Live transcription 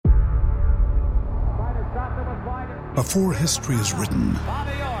Before history is written,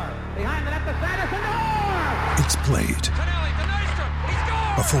 it's played.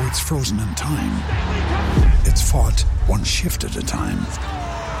 Before it's frozen in time, it's fought one shift at a time.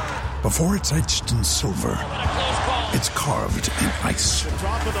 Before it's etched in silver, it's carved in ice.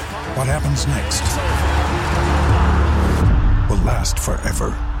 What happens next will last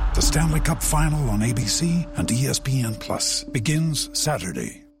forever. The Stanley Cup Final on ABC and ESPN Plus begins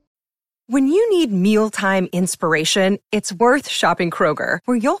Saturday. When you need mealtime inspiration, it's worth shopping Kroger,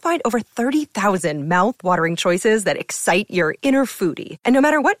 where you'll find over 30,000 mouth-watering choices that excite your inner foodie. And no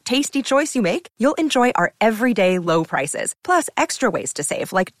matter what tasty choice you make, you'll enjoy our everyday low prices, plus extra ways to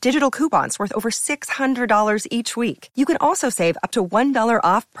save, like digital coupons worth over $600 each week. You can also save up to $1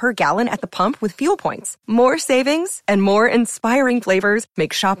 off per gallon at the pump with fuel points. More savings and more inspiring flavors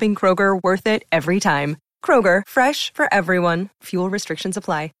make shopping Kroger worth it every time. Kroger, fresh for everyone. Fuel restrictions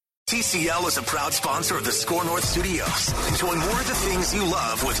apply. TCL is a proud sponsor of the Score North Studios. Enjoy more of the things you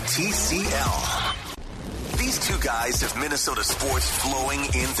love with TCL. These two guys have Minnesota sports flowing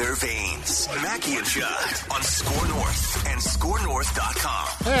in their veins. Mackey and Judd on Score North and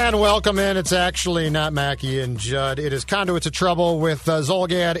ScoreNorth.com. And welcome in. It's actually not Mackey and Judd. It is Conduits of Trouble with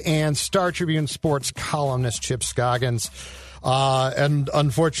Zolgad and Star Tribune sports columnist Chip Scoggins. And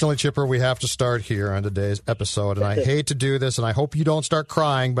unfortunately, Chipper, we have to start here on today's episode. And I hate to do this, and I hope you don't start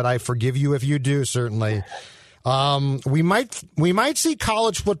crying, but I forgive you if you do, certainly. We might see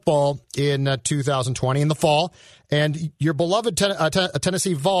college football in 2020 in the fall, and your beloved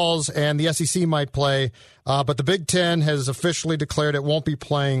Tennessee Vols and the SEC might play, but the Big Ten has officially declared it won't be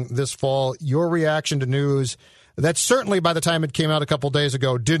playing this fall. Your reaction to news that certainly by the time it came out a couple days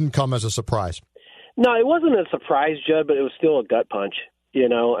ago didn't come as a surprise. No, it wasn't a surprise, Judd, but it was still a gut punch. You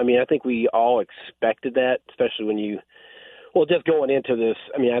know, I mean, I think we all expected that, especially when just going into this,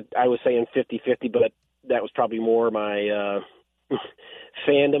 I mean, I was saying 50-50, but that was probably more my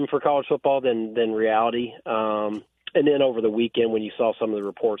fandom for college football than reality. And then over the weekend, when you saw some of the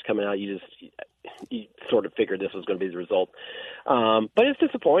reports coming out, you sort of figured this was going to be the result. But it's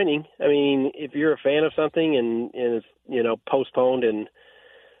disappointing. I mean, if you're a fan of something and it's, postponed, and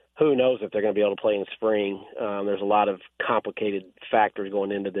who knows if they're going to be able to play in spring. There's a lot of complicated factors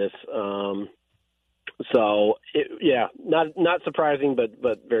going into this. Not surprising,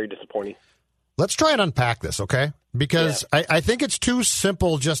 but very disappointing. Let's try and unpack this, okay? Because I think it's too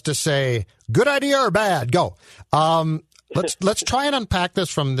simple just to say, good idea or bad, go. Let's try and unpack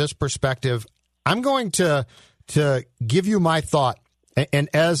this from this perspective. I'm going to give you my thought. And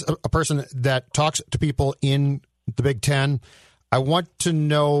as a person that talks to people in the Big Ten, I want to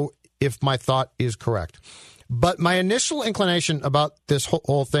know if my thought is correct. But my initial inclination about this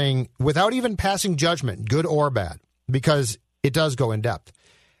whole thing, without even passing judgment, good or bad, because it does go in depth,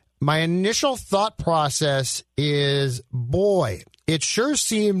 my initial thought process is, boy, it sure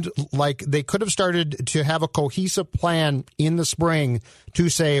seemed like they could have started to have a cohesive plan in the spring to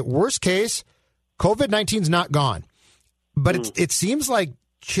say, worst case, COVID-19's not gone. But it seems like,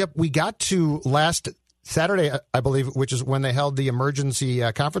 Chip, we got to last Saturday, I believe, which is when they held the emergency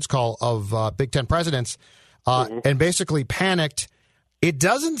conference call of Big Ten presidents and basically panicked. It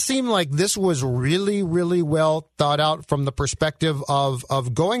doesn't seem like this was really, really well thought out from the perspective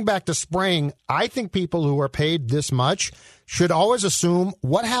of going back to spring. I think people who are paid this much should always assume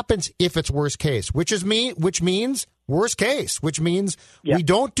what happens if it's worst case, which means worst case, which means we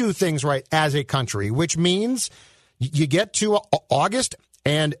don't do things right as a country, which means you get to August,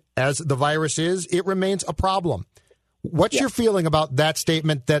 and as the virus is, it remains a problem. What's your feeling about that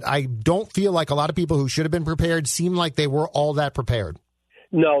statement that I don't feel like a lot of people who should have been prepared seem like they were all that prepared?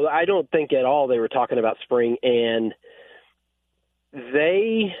 No, I don't think at all they were talking about spring. And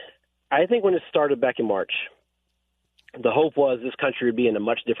I think when it started back in March, the hope was this country would be in a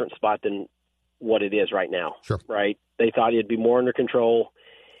much different spot than what it is right now. Sure. Right? They thought it'd be more under control,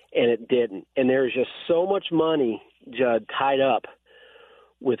 and it didn't. And there's just so much money, Judd, tied up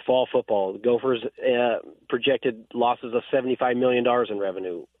with fall football. The Gophers projected losses of $75 million in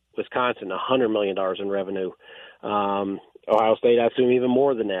revenue. Wisconsin, $100 million in revenue. Ohio State, I assume even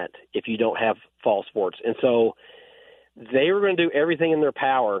more than that if you don't have fall sports. And so they were going to do everything in their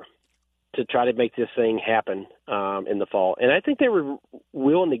power to try to make this thing happen in the fall. And I think they were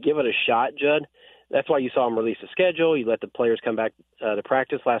willing to give it a shot, Judd. That's why you saw them release a schedule. You let the players come back to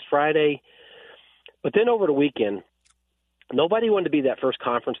practice last Friday. But then over the weekend, nobody wanted to be that first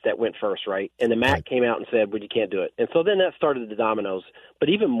conference that went first, right? And the MAC came out and said, well, you can't do it. And so then that started the dominoes. But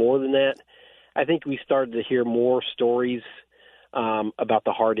even more than that, I think we started to hear more stories about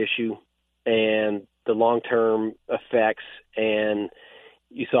the heart issue and the long-term effects. And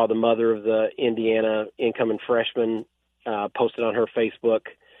You saw the mother of the Indiana incoming freshman posted on her Facebook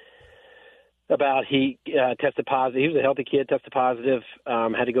about he tested positive. He was a healthy kid, tested positive,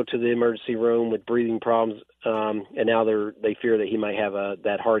 had to go to the emergency room with breathing problems, and now they fear that he might have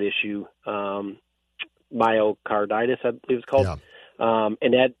that heart issue, myocarditis, I believe it's called. Yeah.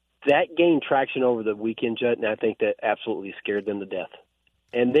 And that gained traction over the weekend, Judd, and I think that absolutely scared them to death.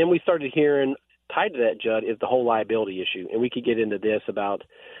 And then we started hearing, tied to that, Judd, is the whole liability issue. And we could get into this about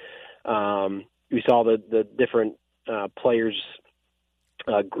we saw the different players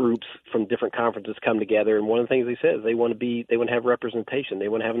groups from different conferences come together, and one of the things they said is they want to have representation. They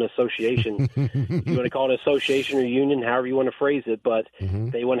want to have an association. You want to call it an association or union, however you want to phrase it, but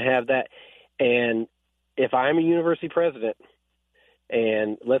they want to have that. And if I'm a university president,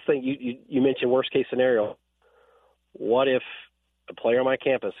 and let's think you mentioned worst case scenario, what if a player on my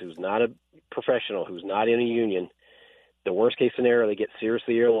campus who's not a professional, who's not in a union, the worst case scenario, they get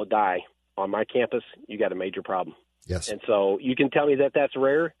seriously ill or die on my campus, you got a major problem. Yes. And so you can tell me that that's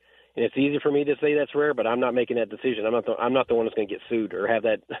rare, and it's easy for me to say that's rare, but I'm not making that decision. I'm not the one that's going to get sued or have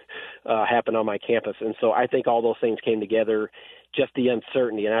that happen on my campus. And so I think all those things came together, just the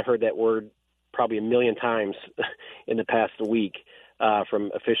uncertainty, and I've heard that word probably a million times in the past week from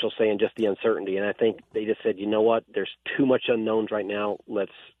officials saying just the uncertainty. And I think they just said, you know what, there's too much unknowns right now.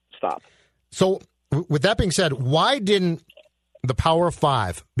 Let's stop. So with that being said, why didn't the Power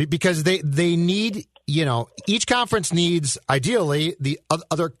Five? Because they need, each conference needs, ideally, the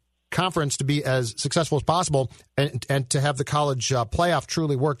other conference to be as successful as possible and to have the college playoff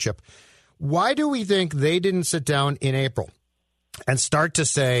truly work, Chip. Why do we think they didn't sit down in April and start to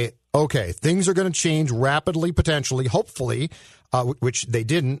say, okay, things are going to change rapidly, potentially, hopefully, which they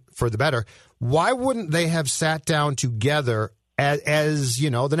didn't for the better? Why wouldn't they have sat down together as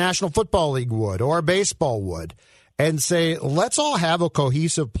the National Football League would or baseball would and say, let's all have a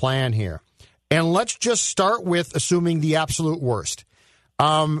cohesive plan here. And let's just start with assuming the absolute worst.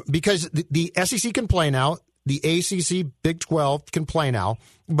 Because the SEC can play now, the ACC, Big 12 can play now,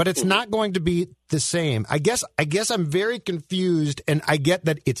 but it's not going to be the same. I guess I'm very confused, and I get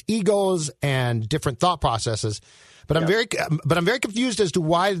that it's egos and different thought processes, but I'm very confused as to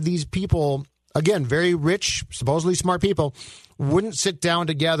why these people, again, very rich, supposedly smart people, wouldn't sit down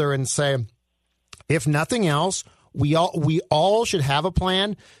together and say, if nothing else, we all should have a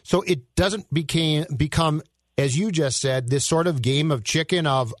plan, so it doesn't become, as you just said, this sort of game of chicken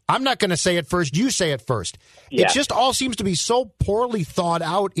of, I'm not going to say it first, you say it first. Yeah. It just all seems to be so poorly thought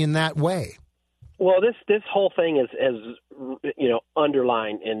out in that way. Well, this whole thing is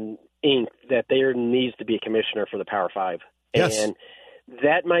underlined in ink that there needs to be a commissioner for the Power Five. Yes. And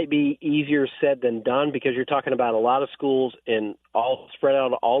that might be easier said than done because you're talking about a lot of schools and all spread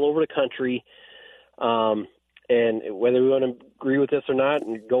out all over the country. And whether we want to agree with this or not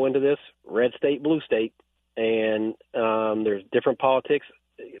and go into this, red state, blue state, and there's different politics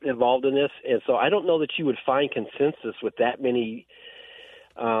involved in this. And so I don't know that you would find consensus with that many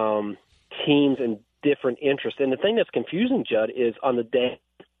teams and different interests. And the thing that's confusing, Judd, is on the day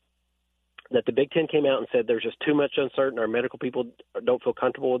that the Big Ten came out and said there's just too much uncertain, our medical people don't feel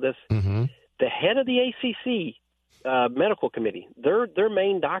comfortable with this, the head of the ACC medical committee, their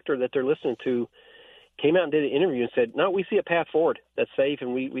main doctor that they're listening to, came out and did an interview and said, no, we see a path forward that's safe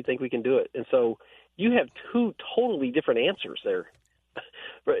and we think we can do it. And so you have two totally different answers there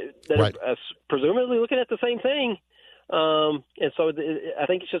that right. are presumably looking at the same thing. And so I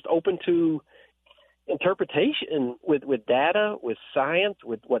think it's just open to interpretation with data, with science,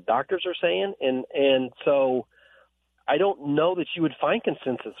 with what doctors are saying. And so I don't know that you would find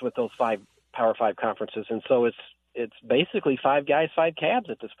consensus with those five Power Five conferences. And so it's basically five guys, five cabs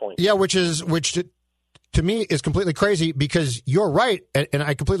at this point. Yeah, which to me is completely crazy because you're right, and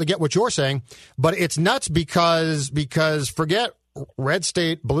I completely get what you're saying, but it's nuts because forget red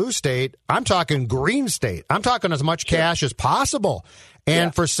state, blue state, I'm talking green state. I'm talking as much cash as possible.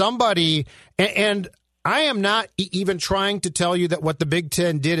 And for somebody, and I am not even trying to tell you that what the Big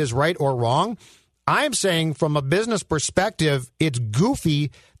Ten did is right or wrong. I'm saying from a business perspective, it's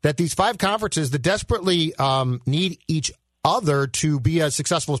goofy that these five conferences that desperately need each other to be as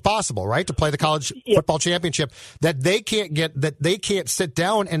successful as possible, right? To play the college football championship, that they can't sit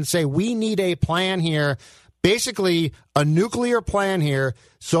down and say, we need a plan here, basically a nuclear plan here.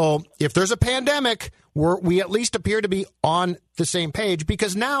 So if there's a pandemic, we at least appear to be on the same page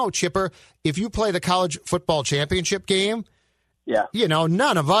because now, Chipper, if you play the college football championship game,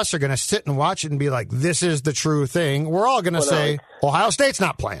 none of us are going to sit and watch it and be like, this is the true thing. We're all going to say, Ohio State's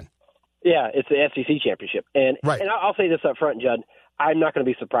not playing. Yeah, it's the SEC championship. And I'll say this up front, Judd. I'm not going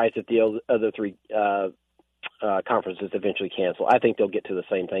to be surprised if the other three conferences eventually cancel. I think they'll get to the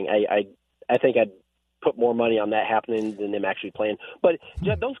same thing. I think I'd put more money on that happening than them actually playing. But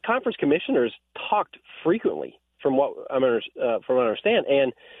those conference commissioners talked frequently, from what I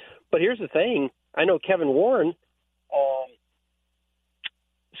understand. But here's the thing: I know Kevin Warren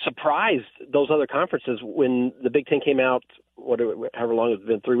surprised those other conferences when the Big Ten came out, however long it's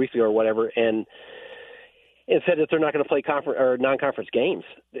been, 3 weeks ago or whatever, and said that they're not going to play conference or non-conference games.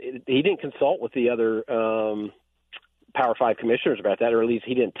 He didn't consult with the other Power 5 commissioners about that, or at least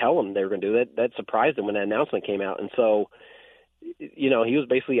he didn't tell them they were going to do that. That surprised them when that announcement came out. And so, he was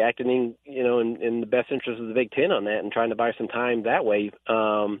basically acting in the best interest of the Big Ten on that and trying to buy some time that way.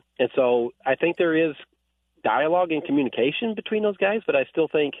 And so I think there is dialogue and communication between those guys, but I still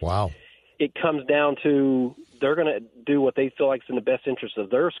think it comes down to they're going to do what they feel like is in the best interest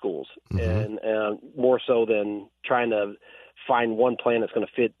of their schools, and more so than trying to find one plan that's going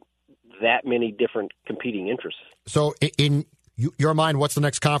to fit that many different competing interests. So in your mind, what's the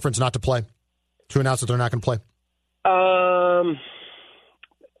next conference not to play, to announce that they're not going to play?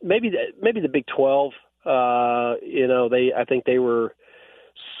 Maybe the Big 12. I think they were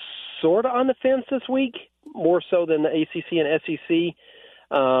sort of on the fence this week, more so than the ACC and SEC.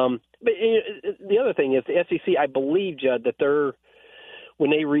 But the other thing is the SEC, I believe, Judd, that when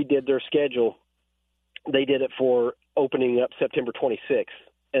they redid their schedule, they did it for opening up September 26th,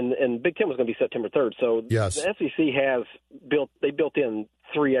 and Big Ten was going to be September 3rd. So yes. The SEC has built in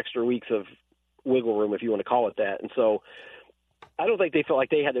 3 extra weeks of wiggle room, if you want to call it that. And so I don't think they felt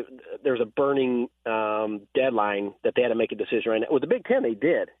like there was a burning deadline that they had to make a decision right now. With the Big Ten, they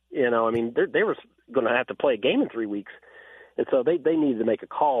did. They were going to have to play a game in 3 weeks. And so they needed to make a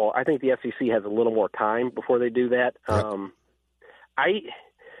call. I think the SEC has a little more time before they do that. Yep.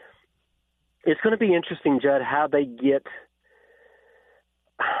 It's going to be interesting, Judd, how they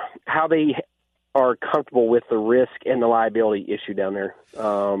are comfortable with the risk and the liability issue down there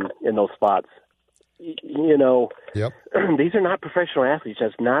in those spots. Yep. These are not professional athletes.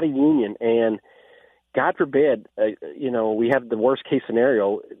 That's not a union. And God forbid, we have the worst case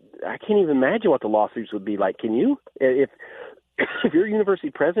scenario. I can't even imagine what the lawsuits would be like. Can you? If you're a university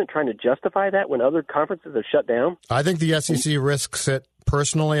president trying to justify that when other conferences are shut down? I think the SEC risks it.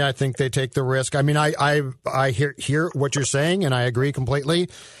 Personally, I think they take the risk. I mean, I hear what you're saying, and I agree completely.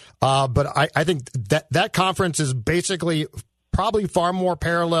 But I think that conference is basically probably far more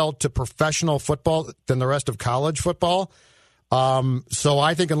parallel to professional football than the rest of college football. So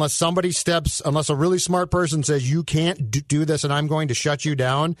I think unless a really smart person says you can't do this and I'm going to shut you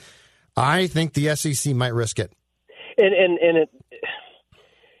down, I think the SEC might risk it. And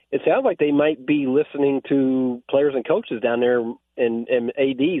it sounds like they might be listening to players and coaches down there and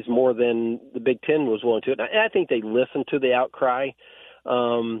ADs more than the Big Ten was willing to. And I think they listened to the outcry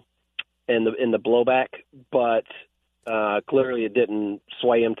and the blowback, but clearly it didn't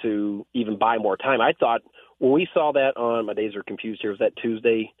sway them to even buy more time. I thought when we saw that on, my days are confused here, was that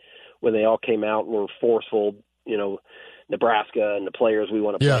Tuesday when they all came out and were forceful, Nebraska and the players we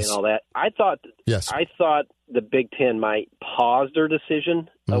want to play and all that. I thought the Big Ten might pause their decision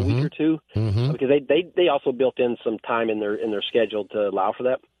a week or two because they also built in some time in their schedule to allow for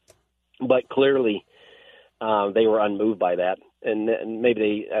that. But clearly they were unmoved by that. And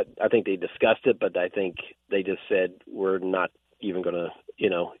maybe I think they discussed it, but I think they just said we're not even going to,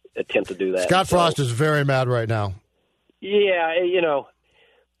 attempt to do that. Scott Frost is very mad right now. Yeah,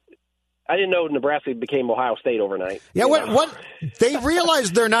 I didn't know Nebraska became Ohio State overnight. Yeah, what? They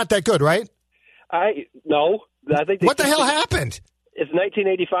realized they're not that good, right? No. I think what the hell happened? It's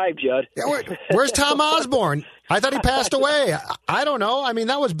 1985, Judd. Yeah, where's Tom Osborne? I thought he passed away. I don't know. I mean,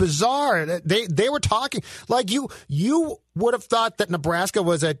 that was bizarre. They were talking like you would have thought that Nebraska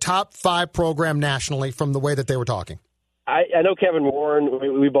was a top 5 program nationally from the way that they were talking. I know Kevin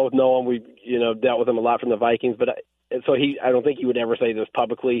Warren. We both know him. We dealt with him a lot from the Vikings, but I don't think he would ever say this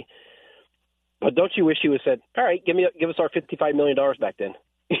publicly. But don't you wish he would have said, "All right, give us our $55 million back then"?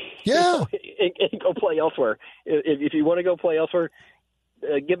 Yeah, and go play elsewhere. If you want to go play elsewhere,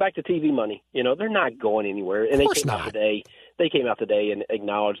 get back to TV money. They're not going anywhere. And they came out today and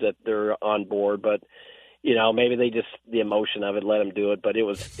acknowledged that they're on board. But maybe they just the emotion of it let them do it. But it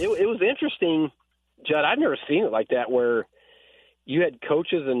was interesting, Judd. I've never seen it like that where you had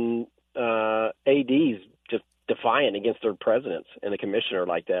coaches and ADs just defiant against their presidents and the commissioner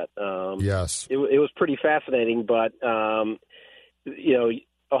like that. Yes, it was pretty fascinating. But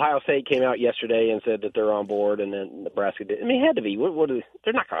Ohio State came out yesterday and said that they're on board, and then Nebraska did. I mean, it had to be.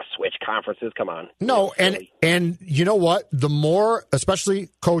 They're not going to switch conferences. Come on. No, and you know what? The more, especially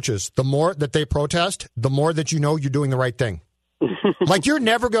coaches, the more that they protest, the more that you're doing the right thing. Like, you're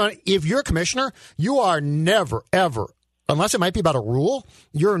never going to, if you're a commissioner, you are never, ever, unless it might be about a rule,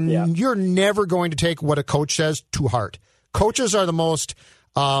 you're never going to take what a coach says to heart. Coaches are the most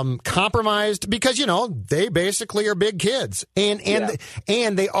compromised because, they basically are big kids. And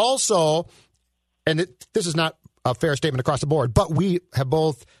they also, this is not a fair statement across the board, but we have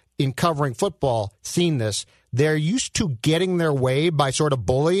both, in covering football, seen this. They're used to getting their way by sort of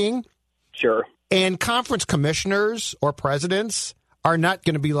bullying. Sure. And conference commissioners or presidents are not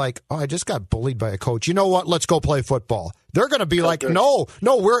going to be like, oh, I just got bullied by a coach. You know what? Let's go play football. They're going to be like, no,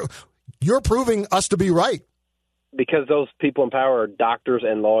 you're proving us to be right. Because those people in power are doctors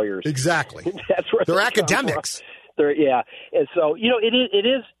and lawyers. Exactly. That's where they're academics. And so, it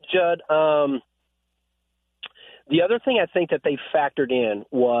is, Judd. The other thing I think that they factored in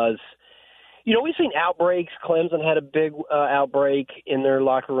was, we've seen outbreaks. Clemson had a big outbreak in their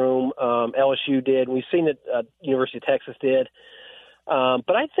locker room. LSU did. We've seen it. University of Texas did.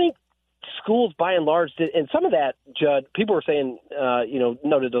 But I think schools, by and large, did. And some of that, Judd, people were saying,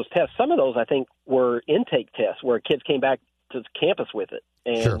 noted those tests. Some of those, I think, were intake tests where kids came back to campus with it.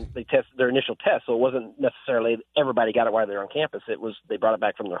 And they tested their initial test. So it wasn't necessarily everybody got it while they were on campus. It was they brought it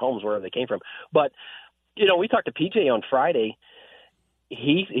back from their homes, wherever they came from. But, we talked to PJ on Friday.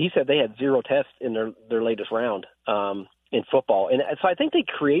 He said they had 0 tests in their latest round in football. And so I think they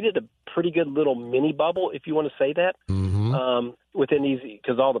created a pretty good little mini bubble, if you want to say that, within these,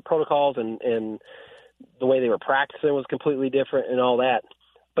 because all the protocols and the way they were practicing was completely different and all that.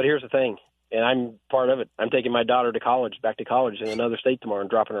 But here's the thing, and I'm part of it. I'm taking my daughter back to college in another state tomorrow and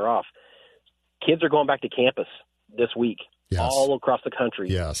dropping her off. Kids are going back to campus this week, all across the country.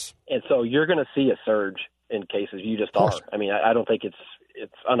 Yes. And so you're going to see a surge in cases. You just are. I mean, I don't think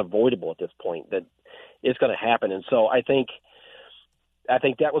it's unavoidable at this point that it's going to happen. And so I think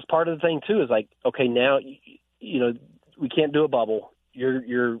that was part of the thing too, is like, okay, now, we can't do a bubble.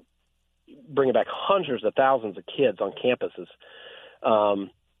 You're bringing back hundreds of thousands of kids on campuses.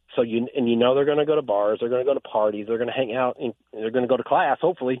 So they're going to go to bars, they're going to go to parties, they're going to hang out, and they're going to go to class,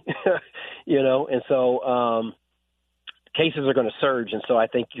 hopefully, and so cases are going to surge. And so I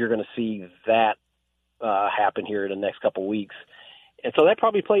think you're going to see that happen here in the next couple of weeks. And so that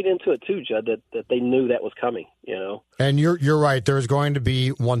probably played into it too, Judd, that they knew that was coming, And you're right. There's going to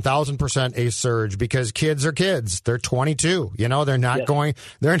be 1,000% a surge because kids are kids. They're 22. They're not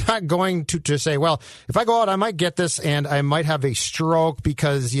going to say, well, if I go out, I might get this and I might have a stroke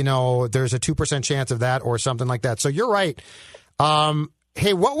because, there's a 2% chance of that or something like that. So you're right.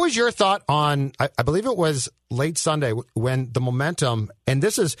 Hey, what was your thought on, I believe it was late Sunday when the momentum, and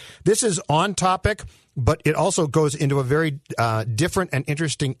this is on topic, but it also goes into a very different and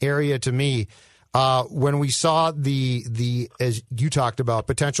interesting area to me. When we saw the as you talked about,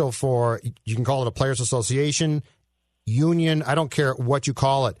 potential for, you can call it a players association, union, I don't care what you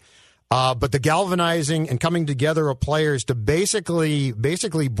call it, but the galvanizing and coming together of players to basically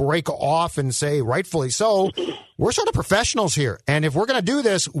break off and say, rightfully so, we're sort of professionals here. And if we're going to do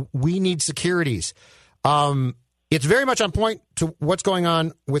this, we need securities. It's very much on point to what's going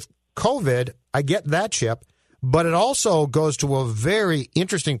on with COVID. I get that, Chip. But it also goes to a very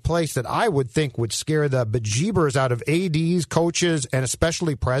interesting place that I would think would scare the bejeebers out of ADs, coaches, and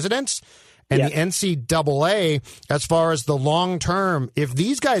especially presidents and the NCAA as far as the long term. If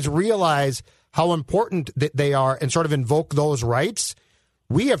these guys realize how important that they are and sort of invoke those rights,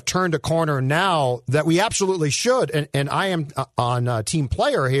 we have turned a corner now that we absolutely should. And I am on team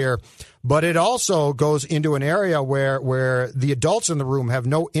player here, but it also goes into an area where the adults in the room have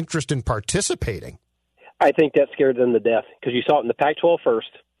no interest in participating. I think that scared them to death because you saw it in the Pac-12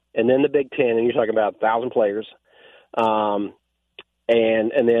 first, and then the Big Ten, and you're talking about 1,000 players.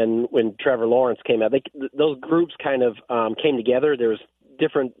 And then when Trevor Lawrence came out, those groups kind of came together. There's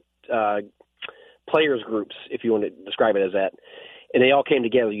different players groups, if you want to describe it as that, and they all came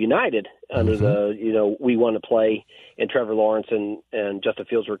together united under the we want to play. And Trevor Lawrence and Justin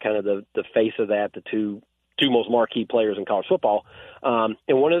Fields were kind of the face of that, the two most marquee players in college football. And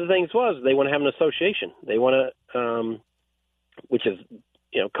one of the things was they want to have an association. They want to, which is,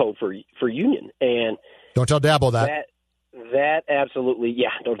 code for union. And don't tell Dabo that. That absolutely,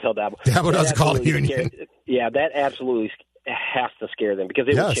 don't tell Dabo. Dabo doesn't call it union. That absolutely has to scare them because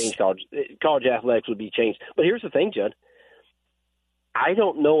it would change college athletics would be changed. But here's the thing, Judd. I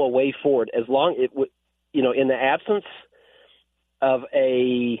don't know a way forward as long it would, in the absence of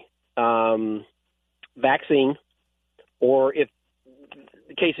a vaccine, or if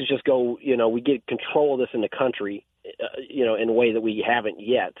the cases just go, we get control of this in the country, in a way that we haven't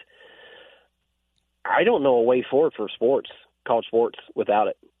yet. I don't know a way forward for sports, college sports, without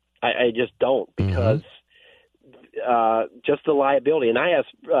it. I just don't, because just the liability. And I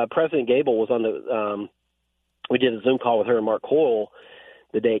asked President Gable was on the we did a Zoom call with her and Mark Coyle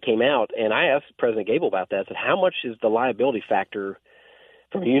the day it came out, and I asked President Gable about that. I said, how much is the liability factor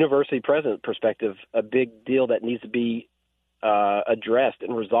from a university president perspective a big deal that needs to be addressed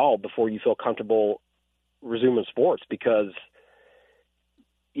and resolved before you feel comfortable resuming sports? Because,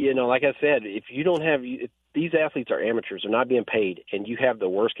 like I said, if you don't have if these athletes are amateurs, they're not being paid, and you have the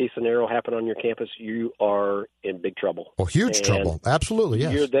worst case scenario happen on your campus, you are in big trouble. Well, huge trouble. Absolutely,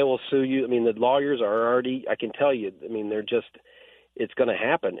 yes. They will sue you. I mean, the lawyers are already, I can tell you, I mean, they're just, it's going to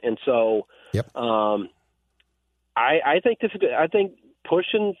happen. And so I think this is good. I think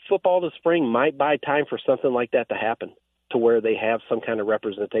pushing football this spring might buy time for something like that to happen, to where they have some kind of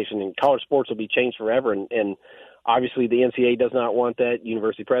representation. And college sports will be changed forever, and obviously the NCAA does not want that.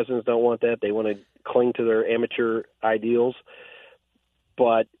 University presidents don't want that. They want to cling to their amateur ideals.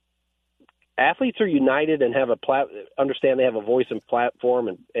 But athletes are united and have understand they have a voice and platform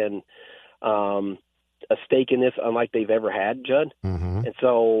and a stake in this unlike they've ever had, Judd. Mm-hmm. And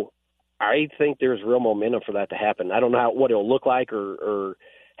so I think there's real momentum for that to happen. I don't know what it'll look like or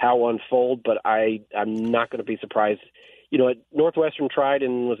how it'll unfold, but I'm not going to be surprised. Northwestern tried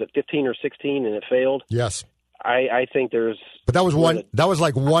in, was it 15 or 16, and it failed? Yes. I think there's, but that was one. That was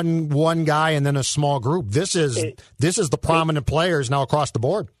like one guy and then a small group. This is the prominent players now across the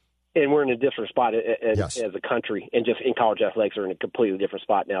board. And we're in a different spot as a country, and just in college athletics are in a completely different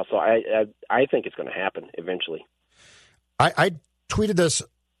spot now. So I think it's going to happen eventually. I tweeted this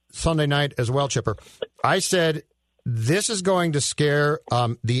Sunday night as well, Chipper. I said this is going to scare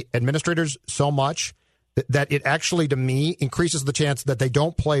the administrators so much that it actually, to me, increases the chance that they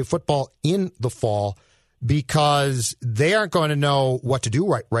don't play football in the fall, because they aren't going to know what to do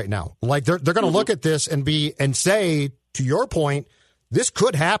right now. Like they're going to look at this and say, to your point, this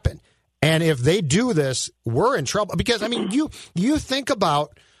could happen. And if they do this, we're in trouble. Because, I mean, you think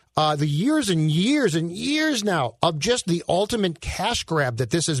about the years and years and years now of just the ultimate cash grab that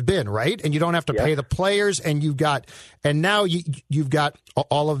this has been, right? And you don't have to pay the players, and now you've got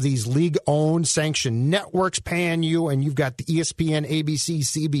all of these league-owned sanctioned networks paying you, and you've got the ESPN, ABC,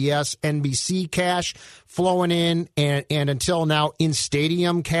 CBS, NBC cash flowing in, and until now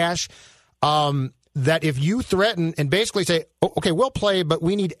in-stadium cash. That if you threaten and basically say, okay, we'll play, but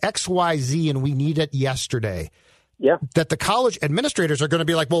we need X, Y, Z, and we need it yesterday. Yeah. That the college administrators are going to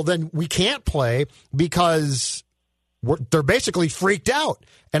be like, well, then we can't play because they're basically freaked out.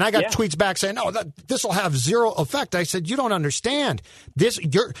 And I got tweets back saying, no, this will have zero effect. I said, you don't understand. This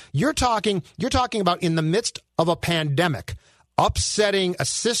you're talking about in the midst of a pandemic, upsetting a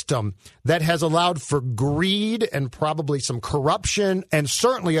system that has allowed for greed and probably some corruption and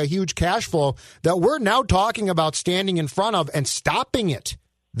certainly a huge cash flow that we're now talking about standing in front of and stopping it.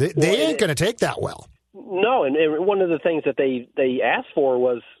 They ain't going to take that well. No, and one of the things that they asked for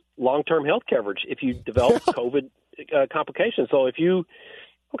was long-term health coverage if you develop COVID complications. So if you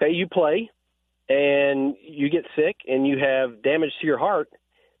play and you get sick and you have damage to your heart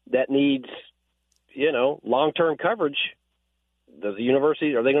that needs, long-term coverage, does the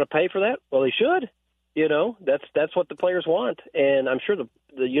university, are they going to pay for that? Well, they should. That's what the players want, and I'm sure the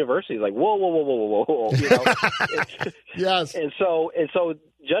university is like, whoa. Yes. And so,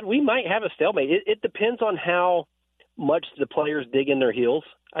 Judd, we might have a stalemate. It depends on how much the players dig in their heels.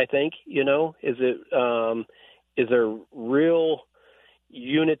 I think, is there real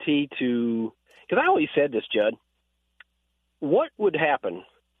unity to? Because I always said this, Judd. What would happen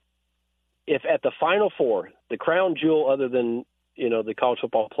if at the Final Four, the crown jewel other than the college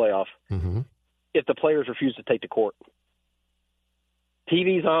football playoff, if the players refuse to take the court?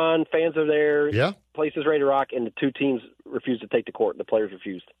 TV's on, fans are there, place is ready to rock, and the two teams refuse to take the court, and the players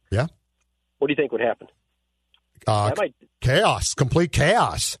refused. Yeah. What do you think would happen? Chaos, complete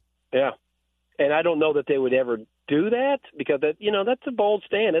chaos. Yeah. And I don't know that they would ever do that, because that's a bold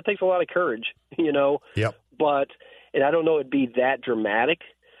stand. It takes a lot of courage, Yep. But, and I don't know it'd be that dramatic.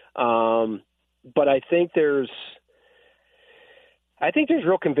 But I think there's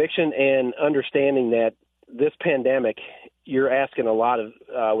real conviction and understanding that this pandemic, you're asking a lot of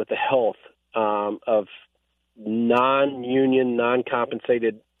with the health of non-union,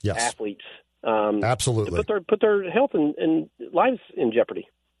 non-compensated athletes. Absolutely. To put their health and lives in jeopardy.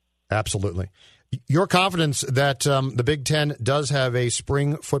 Absolutely. Your confidence that the Big Ten does have a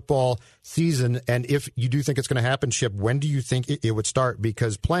spring football season, and if you do think it's going to happen, Chip, when do you think it would start?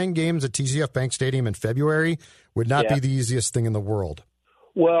 Because playing games at TCF Bank Stadium in February would not be the easiest thing in the world.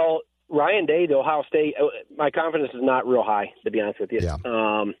 Well, Ryan Day, the Ohio State, my confidence is not real high, to be honest with you. Yeah.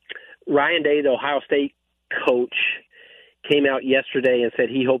 Ryan Day, the Ohio State coach, came out yesterday and said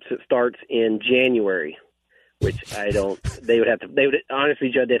he hopes it starts in January, which I don't. They would honestly,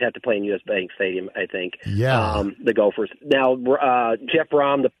 Judd, they'd have to play in U.S. Bank Stadium, I think. Yeah. The Gophers. Now, Jeff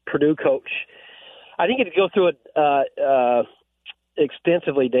Brom, the Purdue coach, I think if you go through it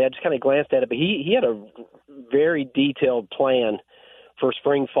extensively, Dad, just kind of glanced at it, but he had a very detailed plan for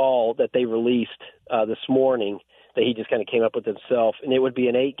spring fall that they released this morning that he just kind of came up with himself, and it would be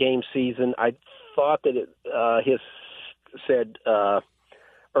an 8-game season. I thought that his said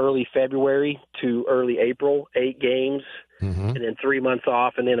early February to early April, 8 games, and then 3 months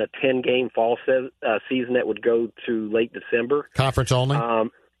off, and then a 10-game fall season that would go to late December. Conference only?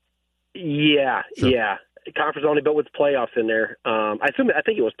 Yeah, sure. Yeah. Conference only, but with playoffs in there. I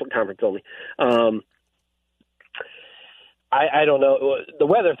think it was conference only. I don't know. The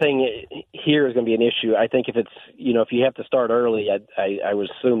weather thing here is going to be an issue. I think if it's, if you have to start early, I would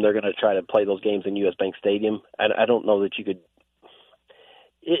assume they're going to try to play those games in U.S. Bank Stadium. I don't know that you could.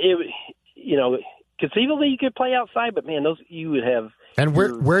 Conceivably you could play outside, but man, those you would have. And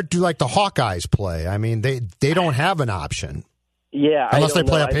where do the Hawkeyes play? I mean, they don't have an option. Yeah, unless they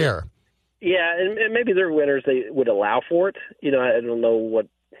play up here. Yeah, and maybe their winners they would allow for it. I don't know what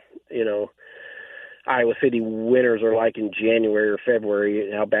Iowa City winters are like in January or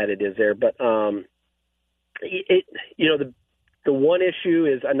February, how bad it is there. But the one issue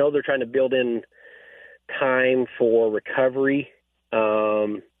is I know they're trying to build in time for recovery.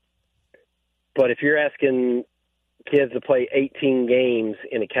 But if you're asking kids to play 18 games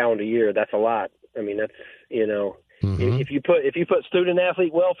in a calendar year, that's a lot. I mean, that's if you put student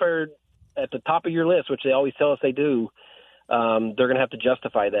athlete welfare at the top of your list, which they always tell us they do, they're going to have to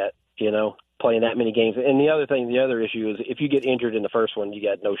justify that, playing that many games. And the other issue is if you get injured in the first one, you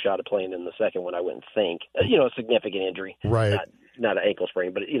got no shot of playing in the second one, I wouldn't think. A significant injury. Right. Not an ankle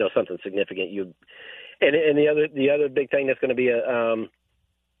sprain, but, something significant. And the other big thing that's going to be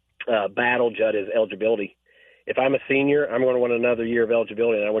a battle, Judd, is eligibility. If I'm a senior, I'm going to want another year of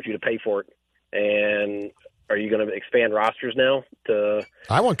eligibility, and I want you to pay for it. And are you going to expand rosters now?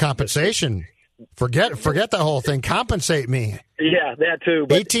 I want compensation. Forget that whole thing. Compensate me. Yeah, that too.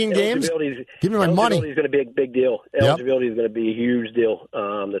 But 18 games? Give me my money. Eligibility is going to be a big deal. Eligibility is going to be a huge deal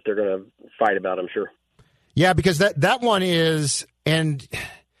that they're going to fight about, I'm sure. Yeah, because that one is, and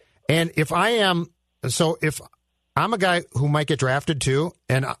if I'm a guy who might get drafted too,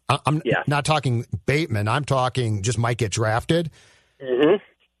 and I'm not talking Bateman, I'm talking just might get drafted. Mm-hmm.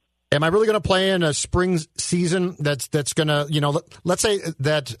 Am I really going to play in a spring season that's going to, let's say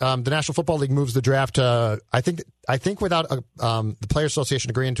that the National Football League moves the draft to, I think without the Players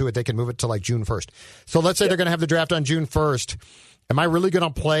Association agreeing to it, they can move it to June 1st. So let's say they're going to have the draft on June 1st. Am I really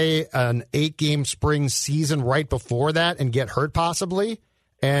going to play an 8-game spring season right before that and get hurt possibly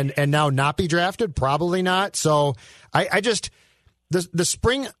and now not be drafted? Probably not. So I just, the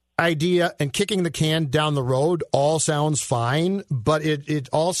spring idea and kicking the can down the road all sounds fine, but it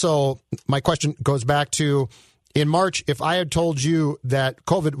also, my question goes back to, in March, if I had told you that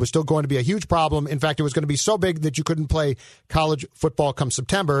COVID was still going to be a huge problem, in fact, it was going to be so big that you couldn't play college football come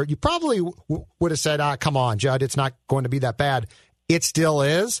September, you probably would have said, come on, Judd, it's not going to be that bad. It still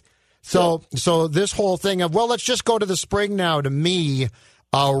is. So this whole thing of, let's just go to the spring now, to me,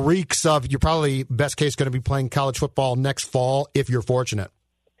 reeks of you're probably best case going to be playing college football next fall if you're fortunate.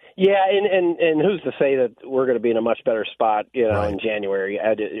 Yeah, and who's to say that we're going to be in a much better spot, in January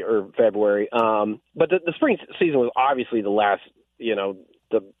or February? But the spring season was obviously the last,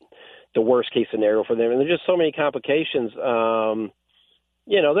 the worst case scenario for them, and there's just so many complications.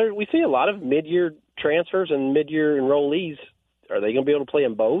 We see a lot of mid-year transfers and mid-year enrollees. Are they going to be able to play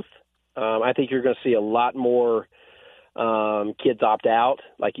in both? I think you're going to see a lot more kids opt out,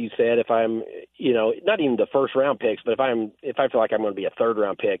 like you said. If I'm, not even the first round picks, but if I feel like I'm going to be a third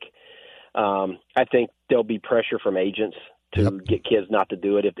round pick, I think there'll be pressure from agents to get kids not to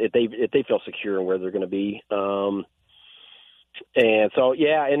do it if they feel secure in where they're going to be. And so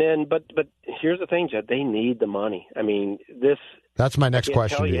but here's the thing, Jed, they need the money. I mean, that's my next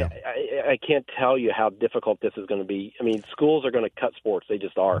question to you. I can't tell you how difficult this is going to be. I mean, schools are going to cut sports. They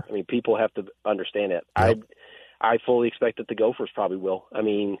just are. I mean, people have to understand that. Yep. I fully expect that the Gophers probably will. I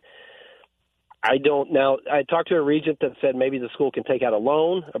mean, I don't now. I talked to a regent that said maybe the school can take out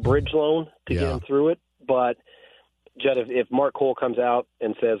a bridge loan to get them through it. But Judd, if Mark Cole comes out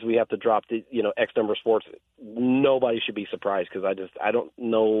and says we have to drop the X number of sports, nobody should be surprised because I don't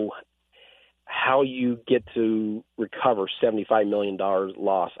know how you get to recover $75 million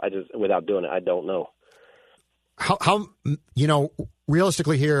loss. Without doing it, I don't know. How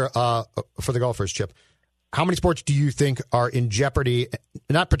realistically here for the Gophers, Chip, how many sports do you think are in jeopardy?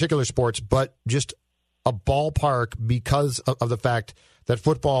 Not particular sports, but just a ballpark because of the fact that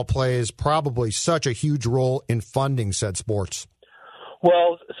football plays probably such a huge role in funding said sports?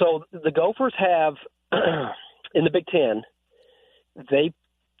 Well, so the Gophers have, in the Big Ten, they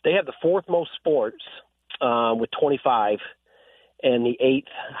have the fourth most sports with 25 and the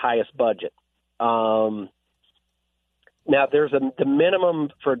eighth highest budget. Now, there's the minimum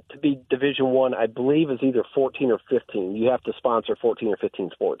to be Division I believe, is either 14 or 15. You have to sponsor 14 or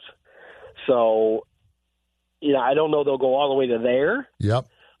 15 sports. So, I don't know they'll go all the way to there. Yep.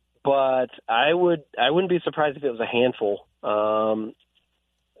 But I wouldn't be surprised if it was a handful.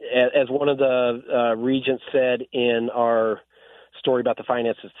 As one of the regents said in our story about the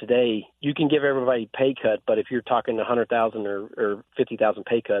finances today, you can give everybody pay cut, but if you're talking 100,000 or 50,000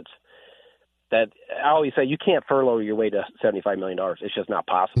 pay cuts, that I always say you can't furlough your way to $75 million. It's just not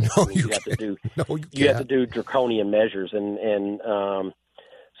possible. No, you have to do. No, you you have to do draconian measures, and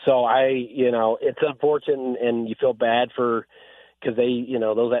so it's unfortunate, and you feel bad because they,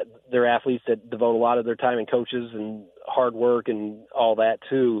 they're athletes that devote a lot of their time and coaches and hard work and all that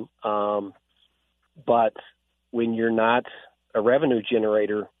too. But when you're not a revenue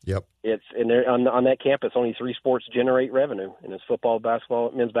generator, yep, on that campus, only 3 sports generate revenue, and it's football,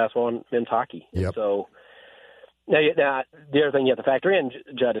 basketball, men's basketball, and men's hockey. Yep. And so now the other thing you have to factor in,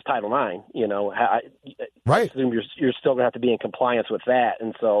 Judd, is Title IX. Right. I assume you're still going to have to be in compliance with that,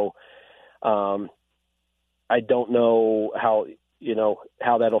 and so I don't know how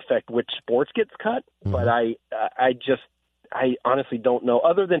that'll affect which sports gets cut, but I honestly don't know,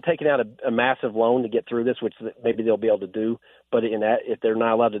 other than taking out a massive loan to get through this, which maybe they'll be able to do. But if they're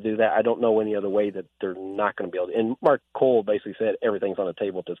not allowed to do that, I don't know any other way that they're not going to be able to. And Mark Cole basically said everything's on the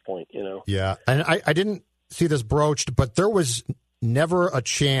table at this point, Yeah, and I didn't see this broached, but there was never a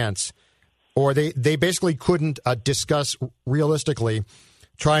chance, or they basically couldn't discuss realistically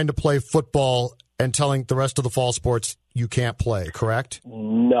trying to play football and telling the rest of the fall sports you can't play, correct?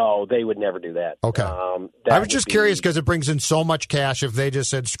 No, they would never do that. Okay. I was just curious because it brings in so much cash if they just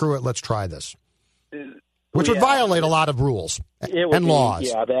said, screw it, let's try this. Which would violate a lot of rules and laws.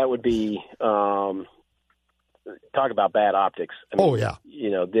 Yeah, that would be talk about bad optics. Oh, yeah.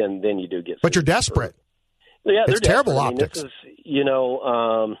 Then you do get But you're desperate. Yeah, it's terrible optics.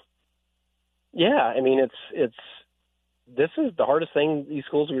 This is the hardest thing these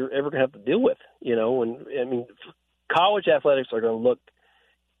schools are ever going to have to deal with, college athletics are going to look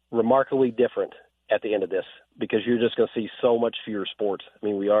remarkably different at the end of this because you're just going to see so much fewer sports.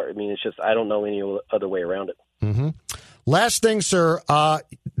 It's just, I don't know any other way around it. Mm-hmm. Last thing, sir,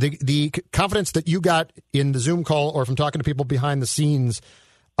 the confidence that you got in the Zoom call or from talking to people behind the scenes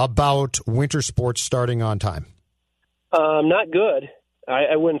about winter sports starting on time. Not good.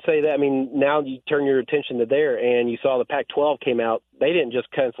 I wouldn't say that. Now you turn your attention to there, and you saw the Pac-12 came out. They didn't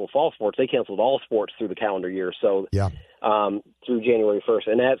just cancel fall sports; they canceled all sports through the calendar year. So, through January 1st,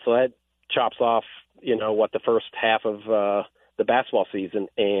 and that chops off, the first half of the basketball season,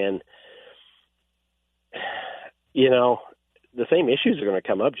 and the same issues are going to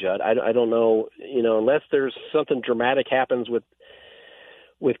come up, Judd. I don't know, unless there's something dramatic happens with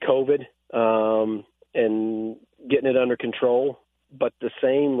COVID and getting it under control. But the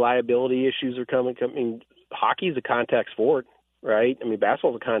same liability issues are coming. Hockey is a contact sport, right?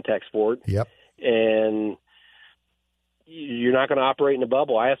 Basketball is a contact sport. Yep. And you're not going to operate in a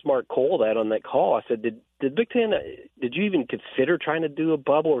bubble. I asked Mark Cole that on that call. I said, did Big Ten, did you even consider trying to do a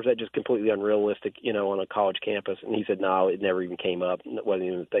bubble, or is that just completely unrealistic, on a college campus? And he said, no, it never even came up. It wasn't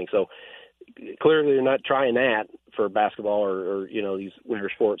even a thing. So clearly they're not trying that for basketball or these winter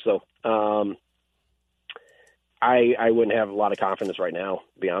sports. So, I wouldn't have a lot of confidence right now,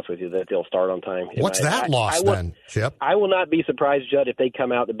 to be honest with you, that they'll start on time. What's that loss then, Chip? I will not be surprised, Judd, if they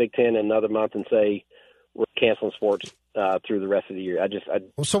come out the Big Ten in another month and say we're canceling sports through the rest of the year.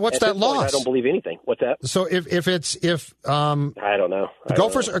 So what's that loss? Point, I don't believe anything. What's that? So if I don't know. The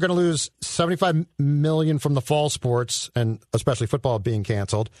Gophers are going to lose $75 million from the fall sports, and especially football being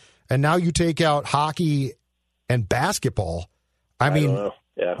canceled, and now you take out hockey and basketball. I mean, don't know.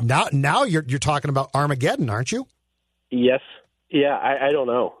 Yeah. Now you're talking about Armageddon, aren't you? Yes. Yeah, I don't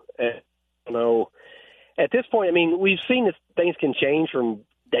know. At this point, we've seen that things can change from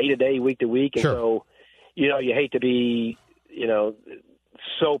day to day, week to week, and so, you hate to be,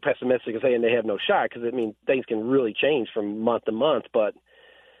 so pessimistic and saying they have no shot because, things can really change from month to month. But,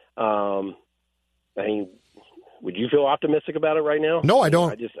 would you feel optimistic about it right now? No, I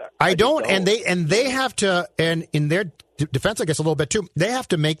don't. I don't. don't. And they have to, and in their defense, I guess a little bit too, they have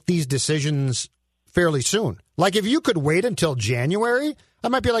to make these decisions fairly soon. Like if you could wait until January, I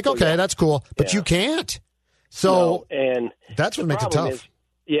might be like, okay, that's cool, but you can't. So and that's what makes it tough.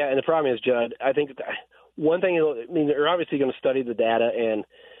 Yeah, and the problem is, Judd, I think one thing, I mean, they're obviously going to study the data, and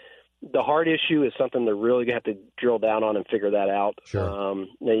the heart issue is something they're really going to have to drill down on and figure that out. Sure.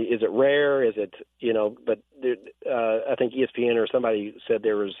 Is it rare? Is it, but I think ESPN or somebody said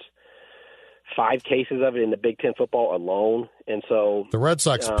there was 5 cases of it in the Big Ten football alone. And so the Red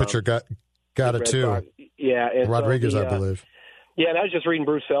Sox pitcher got it too. Sox, yeah. And Rodriguez, I believe. Yeah, and I was just reading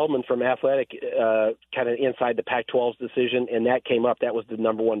Bruce Feldman from Athletic, kind of inside the Pac-12's decision, and that came up. That was the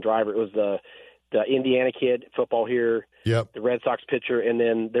number one driver. It was the Indiana kid, football here, the Red Sox pitcher, and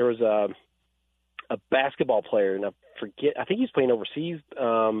then there was a basketball player, and I think he's playing overseas,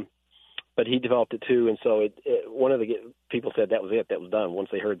 but he developed it too. And so one of the people said that was it, that was done. Once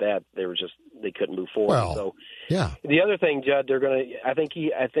they heard that, they couldn't move forward. Well, so yeah. The other thing, Judd, I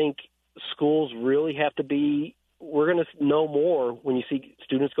think schools really have to be. We're going to know more when you see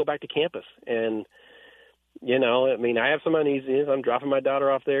students go back to campus. And, I mean, I have some uneasiness. I'm dropping my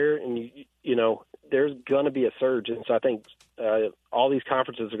daughter off there, and, there's going to be a surge. And so I think all these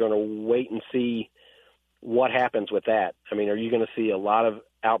conferences are going to wait and see what happens with that. I mean, are you going to see a lot of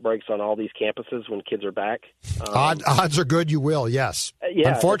outbreaks on all these campuses when kids are back? Odds are good you will, yes.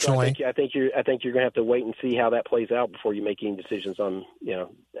 Yeah, unfortunately. I think you're going to have to wait and see how that plays out before you make any decisions on,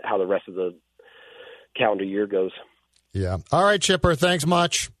 how the rest of the calendar year goes. Yeah. All right, Chipper. Thanks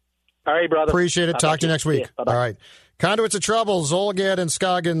much. All right, brother. Appreciate it. Talk to you next week. Yeah, all right. Conduits of Trouble, Zolgad and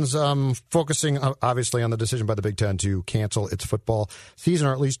Scoggins focusing obviously on the decision by the Big Ten to cancel its football season,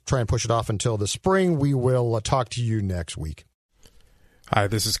 or at least try and push it off until the spring. We will talk to you next week. Hi,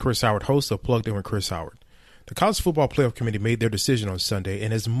 this is Chris Howard, host of Plugged In with Chris Howard. The College Football Playoff Committee made their decision on Sunday,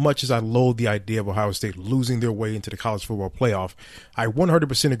 and as much as I loathe the idea of Ohio State losing their way into the College Football Playoff, I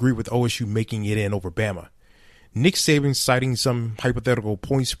 100% agree with OSU making it in over Bama. Nick Saban citing some hypothetical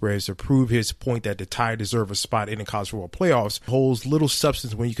point spreads to prove his point that the Tide deserve a spot in the college football playoffs holds little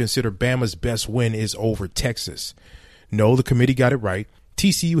substance when you consider Bama's best win is over Texas. No, the committee got it right.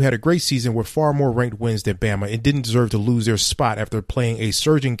 TCU had a great season with far more ranked wins than Bama and didn't deserve to lose their spot after playing a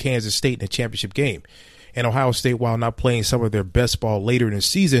surging Kansas State in a championship game. And Ohio State, while not playing some of their best ball later in the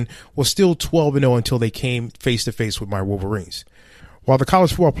season, was still 12-0 until they came face-to-face with my Wolverines. While the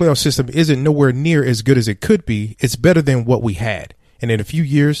college football playoff system isn't nowhere near as good as it could be, it's better than what we had. And in a few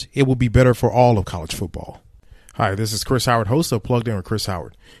years, it will be better for all of college football. Hi, this is Chris Howard, host of Plugged In with Chris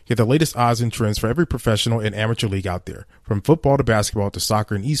Howard. Get the latest odds and trends for every professional and amateur league out there. From football to basketball to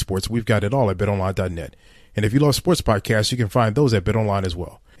soccer and esports, we've got it all at betonline.net. And if you love sports podcasts, you can find those at BetOnline as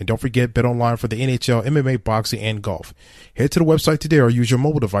well. And don't forget BetOnline for the NHL, MMA, boxing, and golf. Head to the website today or use your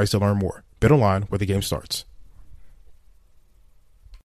mobile device to learn more. BetOnline, where the game starts.